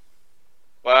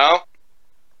 Well,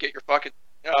 get your fucking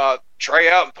tray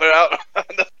out and put it out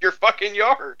on your fucking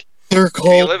yard. They're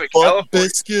called live in butt California.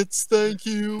 biscuits, thank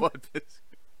you. What is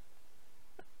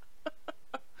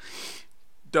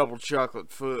double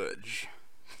chocolate fudge?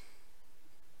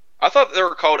 I thought they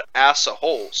were called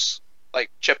ass-a-holes. Like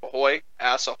Chip Ahoy,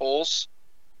 ass-a-holes.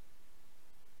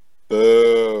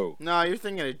 Boo. No, you're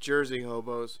thinking of Jersey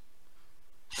hobos.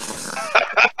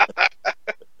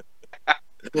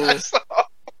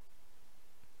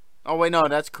 Oh wait, no,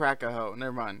 that's crack-a-ho.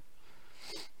 Never mind.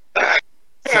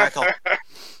 Crackle.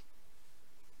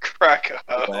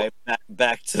 Crack-a-ho. Okay,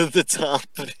 back to the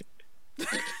topic.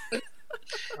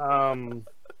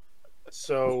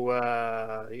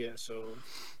 So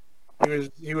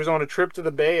he was on a trip to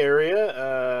the Bay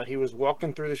Area. He was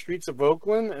walking through the streets of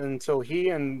Oakland until he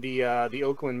and the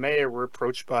Oakland mayor were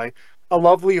approached by a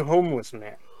lovely homeless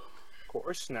man. Of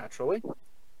course, naturally,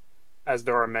 as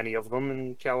there are many of them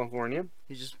in California.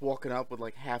 He's just walking up with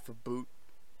like half a boot.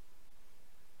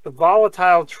 The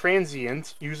volatile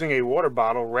transient, using a water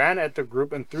bottle, ran at the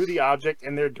group and threw the object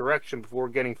in their direction before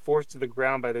getting forced to the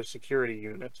ground by their security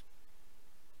unit.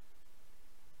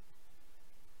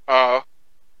 Oh,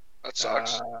 that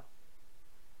sucks.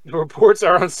 The reports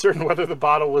are uncertain whether the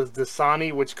bottle was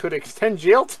Dasani, which could extend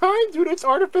jail time due to its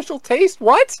artificial taste.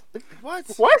 What? What?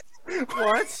 What?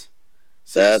 What?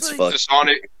 That's Seriously? fuck.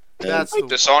 Dasani, That's the,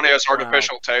 Dasani has wow.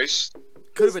 artificial taste.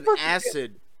 Could have been fucking-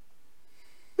 acid.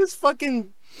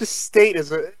 This state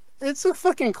it's a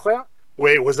fucking clown.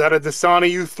 Wait, was that a Dasani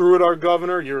you threw at our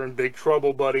governor? You're in big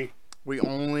trouble, buddy. We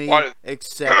only Why-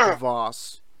 accept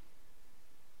Voss.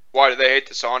 Why, do they hate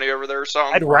Dasani over there or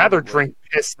something? I'd rather Probably. drink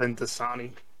piss than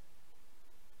Dasani.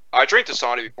 I drank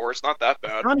Dasani before. It's not that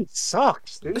bad. Dasani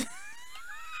sucks, dude.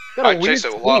 Got I weird taste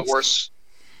it a lot taste. worse.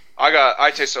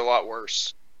 I taste it a lot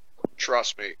worse.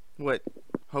 Trust me. What?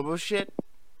 Hobo shit?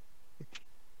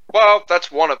 Well,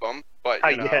 that's one of them, but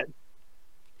Not you know. yet.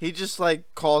 He just like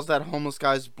calls that homeless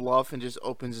guy's bluff and just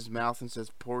opens his mouth and says,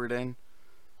 "Pour it in."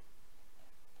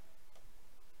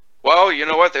 Well, you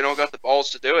know what? They don't got the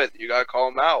balls to do it. You gotta call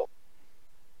them out.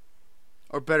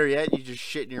 Or better yet, you just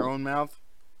shit in your own mouth.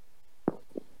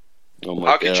 Oh my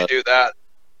How god. could you do that?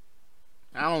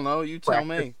 I don't know. You tell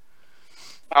me.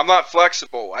 I'm not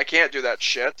flexible. I can't do that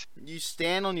shit. You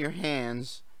stand on your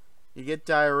hands. You get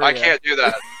diarrhea. I can't do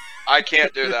that. I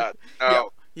can't do that.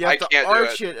 No, You have I to can't do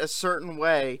arch it. it a certain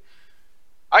way.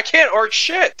 I can't arch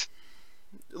shit.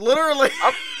 Literally.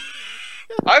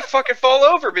 I fucking fall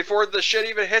over before the shit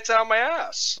even hits out of my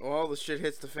ass. Well, the shit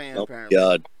hits the fan, Oh apparently.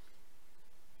 god.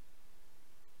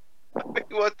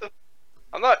 What the?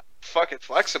 I'm not fucking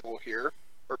flexible here,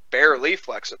 or barely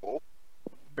flexible.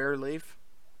 Bare leaf.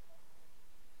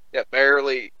 Yeah,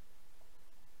 barely.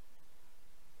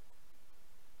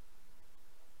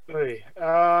 Hey,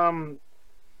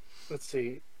 let's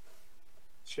see.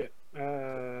 Shit.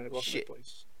 I lost Shit. my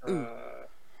place. Ooh.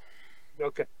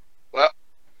 Okay. Well,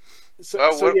 So,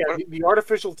 well, so what- yeah, what- the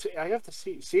artificial. I have to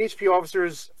see. CHP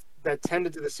officers that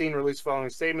tended to the scene released following a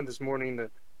statement this morning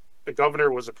that the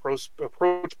governor was approached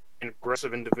an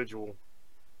aggressive individual,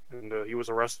 and he was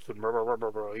arrested.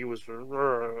 He was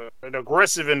an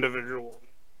aggressive individual.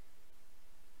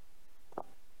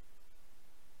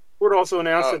 Court also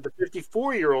announced that the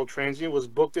 54-year-old transient was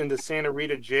booked into Santa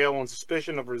Rita jail on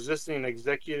suspicion of resisting an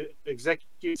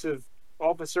executive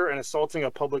officer and assaulting a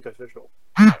public official.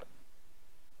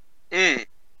 Mm.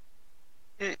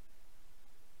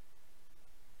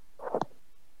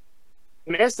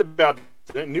 When asked about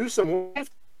it, Newsom,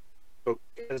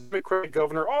 as Democratic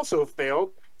governor, also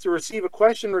failed to receive a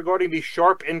question regarding the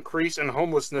sharp increase in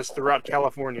homelessness throughout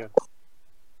California.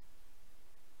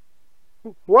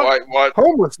 What? What?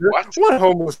 Homelessness? What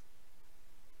homelessness?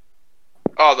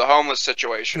 Oh, the homeless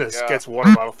situation. Yeah. Gets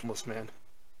water bottle homeless, man.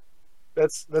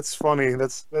 That's funny.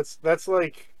 That's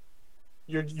like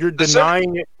you're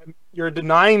denying it. You're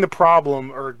denying the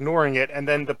problem or ignoring it, and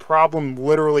then the problem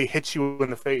literally hits you in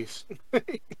the face.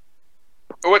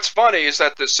 What's funny is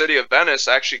that the city of Venice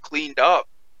actually cleaned up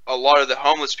a lot of the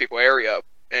homeless people area,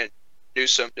 and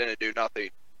Newsom didn't do nothing.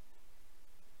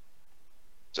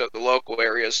 So the local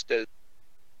areas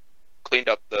cleaned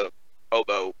up the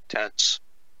hobo tents.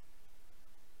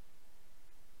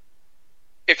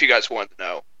 If you guys wanted to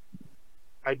know.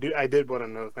 I did want to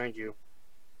know. Thank you.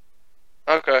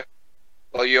 Okay.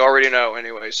 Well, you already know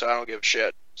anyway, so I don't give a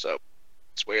shit. So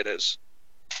that's the way it is.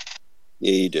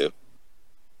 Yeah, you do.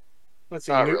 Let's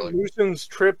see. Not really. Newsom's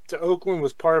trip to Oakland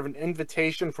was part of an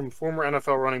invitation from former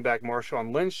NFL running back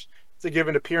Marshawn Lynch to give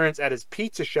an appearance at his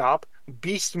pizza shop,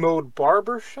 Beast Mode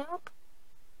Barber Shop.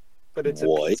 But it's a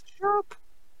pizza shop?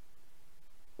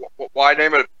 Why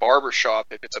name it a barber shop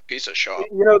if it's a pizza shop?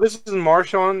 You know, this is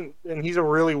Marshawn, and he's a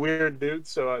really weird dude,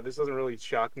 so this doesn't really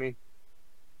shock me.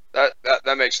 That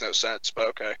makes no sense, but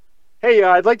okay. Hey,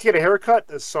 I'd like to get a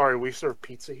haircut. Sorry, we serve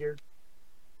pizza here.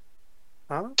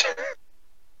 Huh?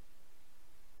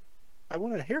 I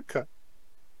want a haircut.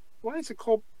 Why is it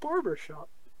called barber shop?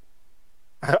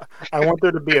 I want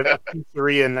there to be a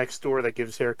pizzeria next door that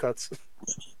gives haircuts.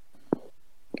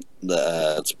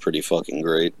 That's pretty fucking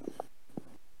great.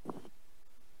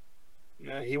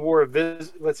 He wore a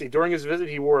visit. Let's see. During his visit,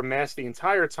 he wore a mask the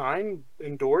entire time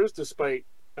indoors, despite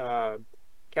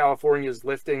California's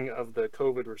lifting of the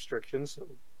COVID restrictions. So,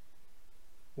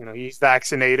 you know, he's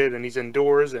vaccinated and he's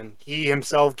indoors, and he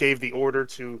himself gave the order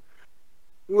to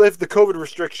lift the COVID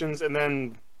restrictions, and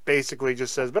then basically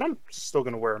just says, "But I'm still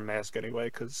going to wear a mask anyway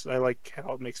because I like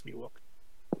how it makes me look."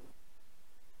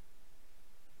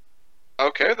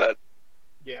 Okay, then.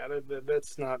 Yeah,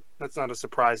 that's not a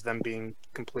surprise. Them being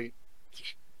complete,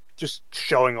 just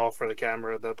showing off for the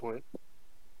camera at that point.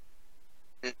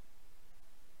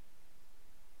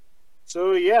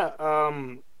 So yeah,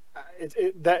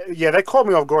 that caught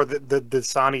me off guard. The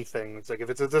Dasani thing. It's like if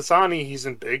it's a Dasani, he's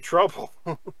in big trouble.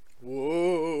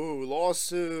 Whoa,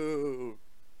 lawsuit.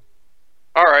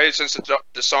 Alright, since the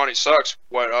Dasani sucks,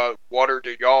 what water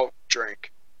do y'all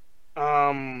drink?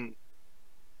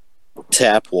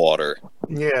 Tap water.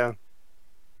 Yeah.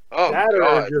 Oh, That or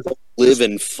God. just Live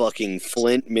in fucking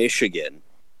Flint, Michigan.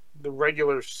 the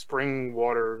regular spring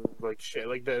water, like shit.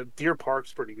 Like the Deer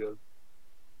Park's pretty good.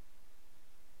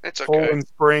 It's okay. Poland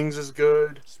Springs is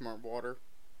good. Smart water.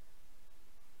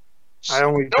 I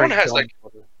only No one drink has, Dawn like,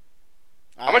 water.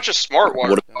 how much does smart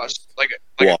water What- cost? Like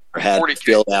Water had 40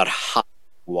 filled out hot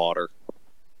water.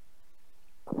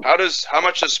 How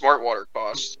much does smart water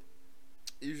cost?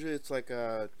 Usually it's like 2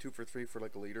 for $3 for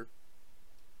like a liter.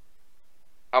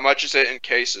 How much is it in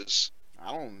cases?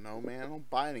 I don't know, man. I don't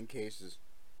buy it in cases.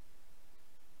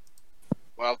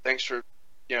 Well, thanks for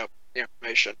the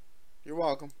information. You're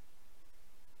welcome.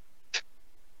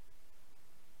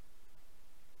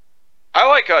 I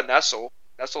like Nestle.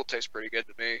 Nestle tastes pretty good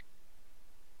to me.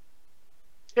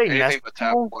 Hey, Anything but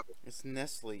tap water. It's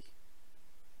Nestle.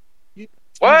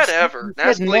 Whatever. You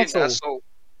Nestle.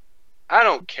 I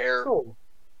don't care.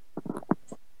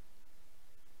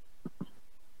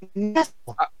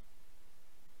 Nestle.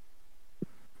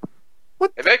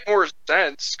 What? It makes more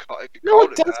sense if you No,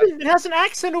 called it it doesn't. that. It has an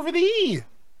accent over the E.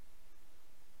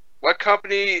 What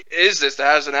company is this that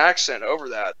has an accent over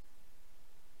that?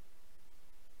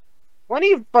 Why do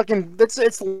you fucking...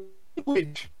 It's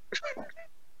language.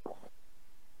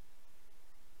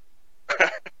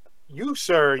 You,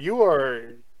 sir, you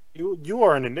are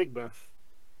an enigma.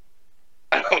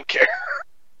 I don't care.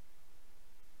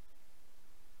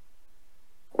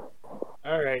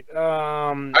 All right.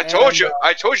 I told you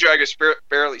I could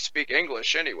barely speak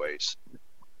English anyways.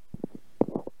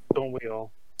 Don't we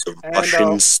all? The And,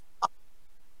 Russians.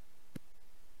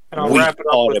 And I'll We wrap it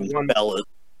up call with them one. fellas.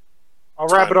 I'll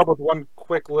wrap it up with one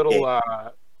quick little Yeah.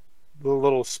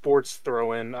 little sports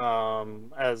throw in.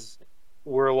 As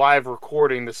we're live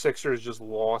recording, the Sixers just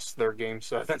lost their game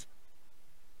 7.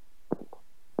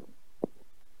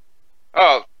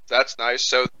 Oh, that's nice.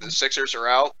 So the Sixers are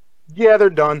out. Yeah, they're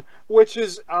done, which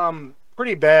is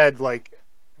pretty bad. Like,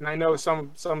 and I know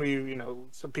some of you,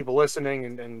 some people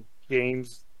listening and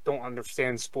James don't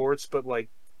understand sports, but like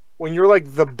when you're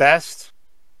like the best,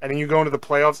 and then you go into the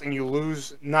playoffs and you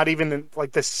lose, not even in,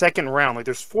 like the second round. Like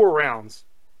there's 4 rounds,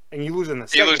 and you lose in the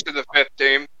second. You lose to the 5th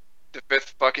team, the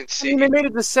 5th fucking I seed. mean, they made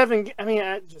it to 7. I mean,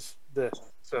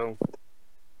 so.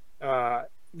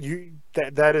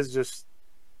 That is just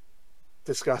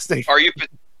disgusting.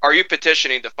 Are you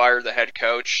petitioning to fire the head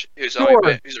coach who's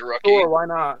Sure. who's a rookie? Sure, why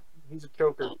not? He's a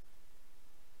choker.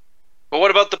 But what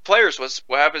about the players?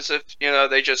 What happens if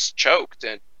they just choked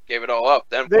and gave it all up?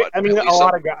 Then what? I mean, At a least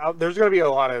lot of guys. There's going to be a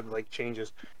lot of like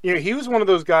changes. He was one of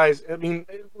those guys. I mean,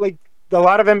 like a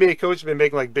lot of NBA coaches have been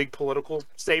making like big political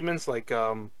statements, like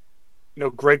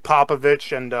Greg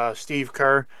Popovich and Steve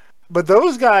Kerr. But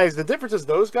those guys, the difference is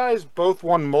those guys both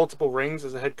won multiple rings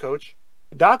as a head coach.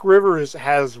 Doc Rivers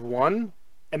has one,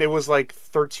 and it was like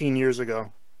 13 years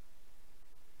ago.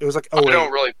 It was like I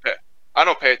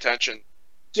don't pay attention.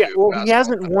 Yeah, well, he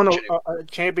hasn't won a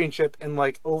championship in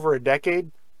like over a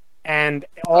decade, and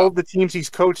all the teams he's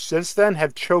coached since then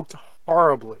have choked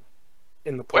horribly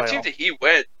in the playoffs. What team did he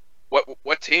win?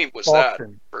 What team was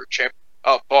Boston. that for champ?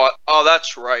 Oh,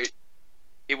 that's right.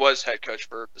 He was head coach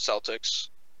for the Celtics.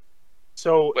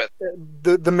 So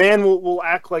the man will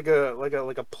act like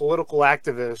a political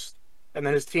activist, and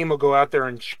then his team will go out there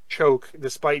and choke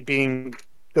despite being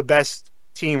the best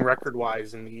team record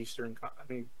wise in the Eastern. I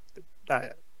mean,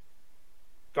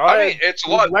 it's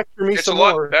a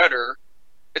lot better.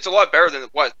 It's a lot better than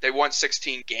what they won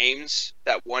 16 games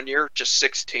that one year, just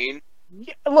 16.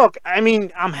 Yeah, look, I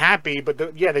mean, I'm happy, but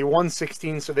they won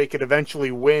 16 so they could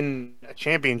eventually win a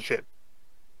championship.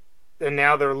 And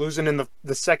now they're losing in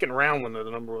the second round when they're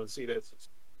the number 1 seed.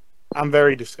 I'm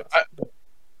very disgusted.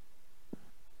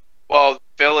 Well,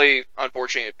 Philly,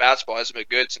 unfortunately, basketball hasn't been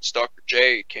good since Dr.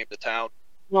 J came to town.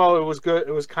 Well, it was good.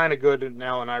 It was kind of good when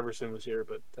Allen Iverson was here,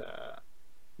 but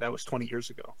that was 20 years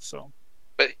ago. So,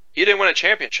 but he didn't win a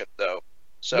championship though,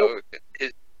 so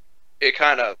nope. It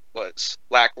kind of was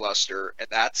lackluster in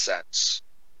that sense.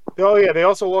 Oh yeah, they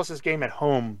also lost this game at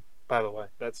home. By the way,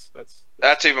 that's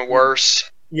even worse.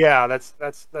 Yeah, that's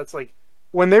like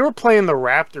when they were playing the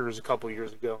Raptors a couple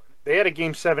years ago. They had a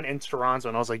game 7 in Toronto,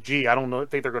 and I was like, "Gee, I don't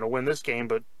think they're going to win this game,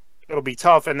 but it'll be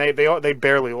tough." And they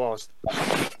barely lost.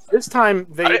 This time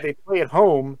they play at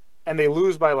home and they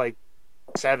lose by like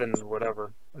 7 or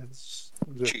whatever.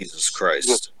 Jesus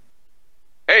Christ!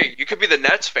 Hey, you could be the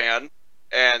Nets fan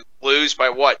and lose by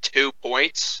what, 2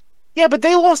 points? Yeah, but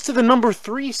they lost to the number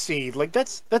 3 seed. Like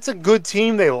that's a good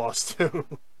team they lost to.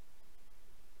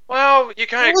 Well, you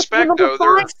kind of expect though.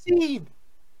 Number 5 seed.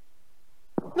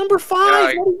 Number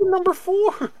 5, not even number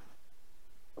 4.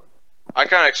 I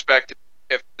kind of expect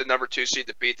if the number 2 seed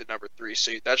to beat the number 3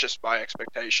 seed. That's just my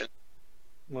expectation.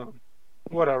 Well,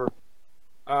 whatever.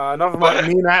 Enough of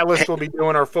me and Atlas will be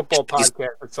doing our football podcast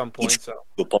at some point. So,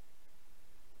 what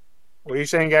are you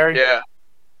saying, Gary? Yeah.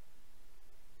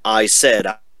 I said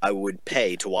I would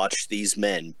pay to watch these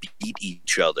men beat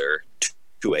each other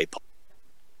to a pulp.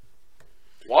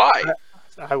 Why?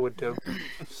 I would too.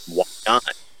 Why not?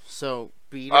 So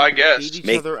beat each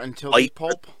other until they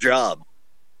pulp. Job.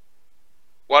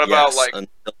 What about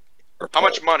how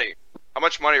much money? How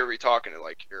much money are we talking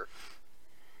here?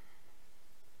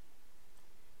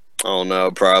 Oh no,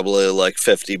 probably like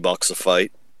 $50 a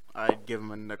fight. I'd give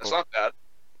him a nickel. That's not bad.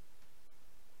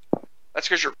 That's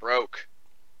because you're broke.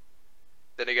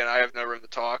 Then again, I have no room to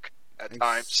talk at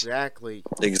times. Exactly.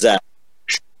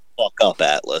 Fuck up,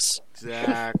 Atlas.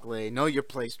 Exactly. Know your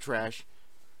place, trash.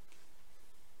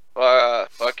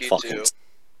 Fuck you too.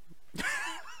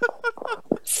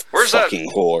 Where's that?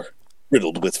 Fucking whore.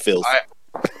 Riddled with filth.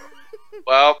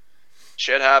 Well,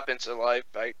 shit happens in life.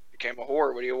 I became a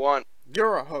whore. What do you want?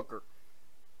 You're a hooker.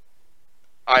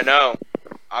 I know.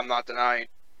 I'm not denying.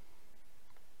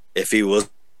 If he was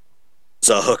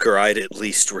a hooker, I'd at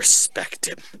least respect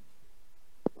him.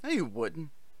 No, you wouldn't.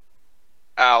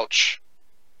 Ouch.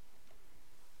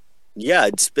 Yeah,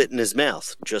 I'd spit in his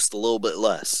mouth, just a little bit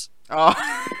less. Oh.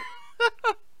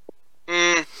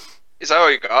 Is that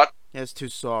all you got? Yeah, it's too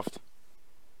soft.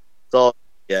 That's all I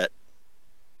get.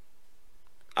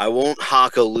 I won't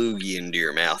hock a loogie into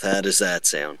your mouth. How does that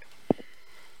sound?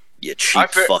 You cheap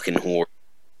fucking whore.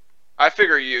 I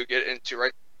figure you get into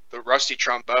the rusty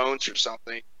trombones or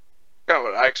something. Kind of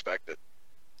what I expected.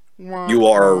 You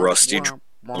are a rusty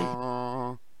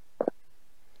trombone.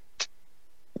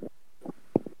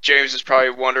 James is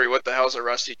probably wondering what the hell's a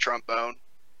rusty trombone.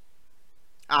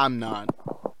 I'm not.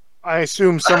 I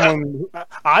assume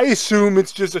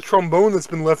it's just a trombone that's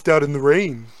been left out in the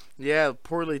rain. Yeah,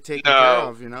 poorly taken care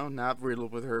of, not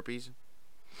riddled with herpes.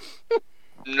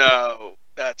 No,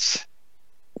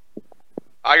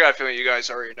 I got a feeling you guys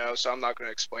already know, so I'm not going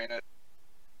to explain it.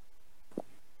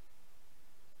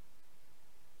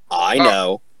 I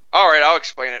know. Alright, I'll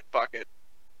explain it. Fuck it.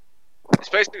 It's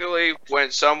basically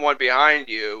when someone behind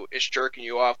you is jerking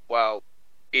you off while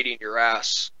eating your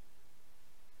ass.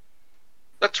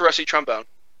 That's a rusty trombone.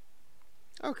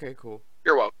 Okay, cool.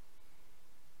 You're welcome.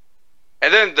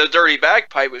 And then the dirty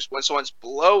bagpipe is when someone's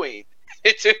blowing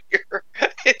into your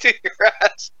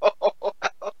asshole.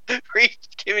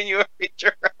 Giving you a reach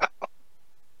around.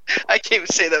 I can't even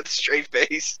say that with a straight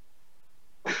face.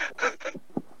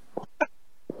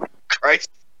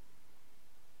 Christ.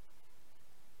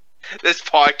 This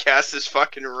podcast is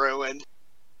fucking ruined.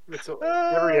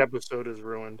 Every episode is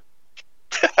ruined.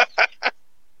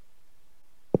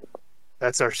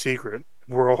 That's our secret.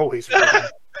 We're always ruined.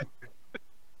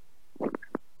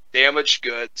 Damaged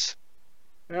goods.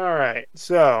 Alright,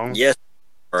 so... Yes.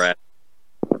 Alright.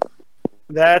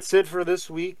 That's it for this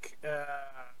week.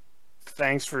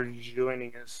 Thanks for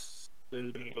joining us.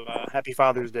 Happy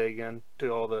Father's Day again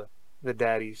to all the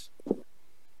daddies.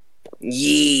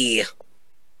 Yeah.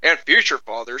 And future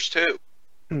fathers, too.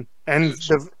 And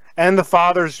the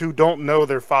fathers who don't know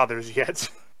their fathers yet.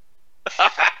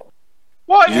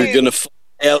 What? You're gonna find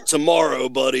out tomorrow,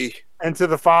 buddy. And to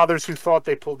the fathers who thought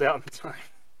they pulled out in time.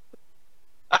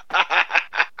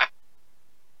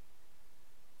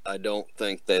 I don't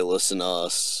think they listen to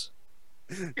us.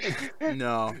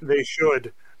 No. They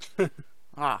should.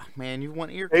 Man, you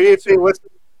want ear Maybe cancer.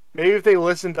 if they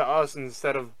listened to us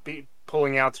instead of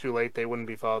pulling out too late, they wouldn't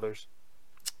be fathers.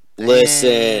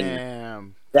 Listen.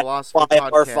 Damn. That's Philosophy why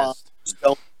our podcast. fathers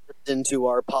don't listen to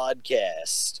our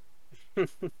podcast.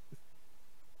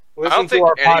 Listen to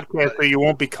our podcast so you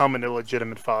won't become an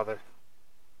illegitimate father.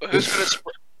 Who's gonna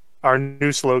Our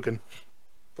new slogan.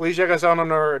 Please check us out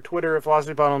on our Twitter,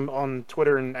 Philosophy Pod on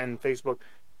Twitter and Facebook.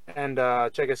 And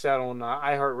check us out on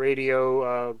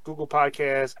iHeartRadio, Google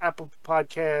Podcasts, Apple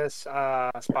Podcasts,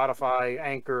 Spotify,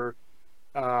 Anchor,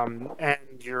 and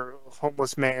your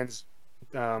homeless man's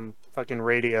fucking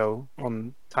radio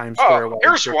on Times Square. Oh,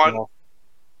 here's one. Off.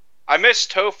 I miss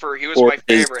Topher. He was Or my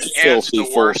favorite and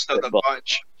the worst of the full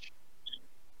bunch.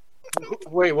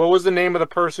 Wait, what was the name of the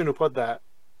person who put that?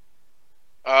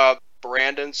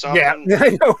 Brandon something? Yeah,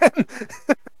 I know him.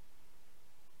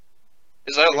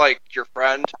 Is that like your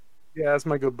friend? Yeah, that's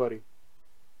my good buddy.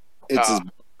 It's his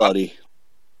buddy.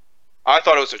 I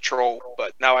thought it was a troll,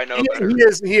 but now I know better.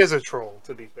 He is a troll,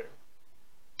 to be fair.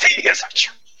 He is a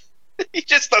troll. He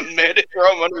just admitted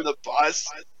throw him under the bus.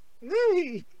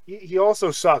 He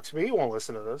also sucks, but he won't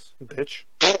listen to this, bitch.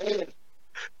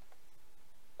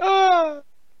 Well,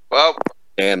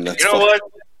 Damn, that's you know what?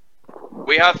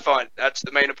 We have fun. That's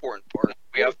the main important part.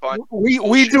 We have fun.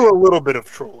 We do a little bit of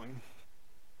trolling.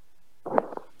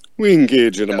 We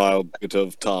engage in a mild bit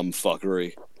of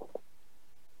tomfuckery.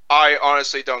 I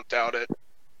honestly don't doubt it.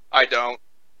 I don't.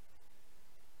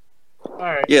 All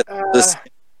right. Yeah,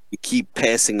 we keep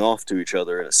passing off to each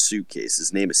other in a suitcase.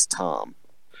 His name is Tom.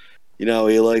 You know,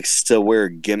 he likes to wear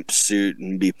a gimp suit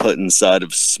and be put inside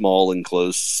of small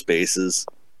enclosed spaces.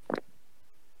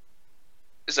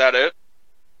 Is that it?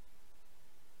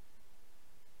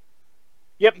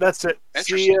 Yep, that's it.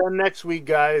 See you next week,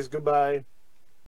 guys. Goodbye.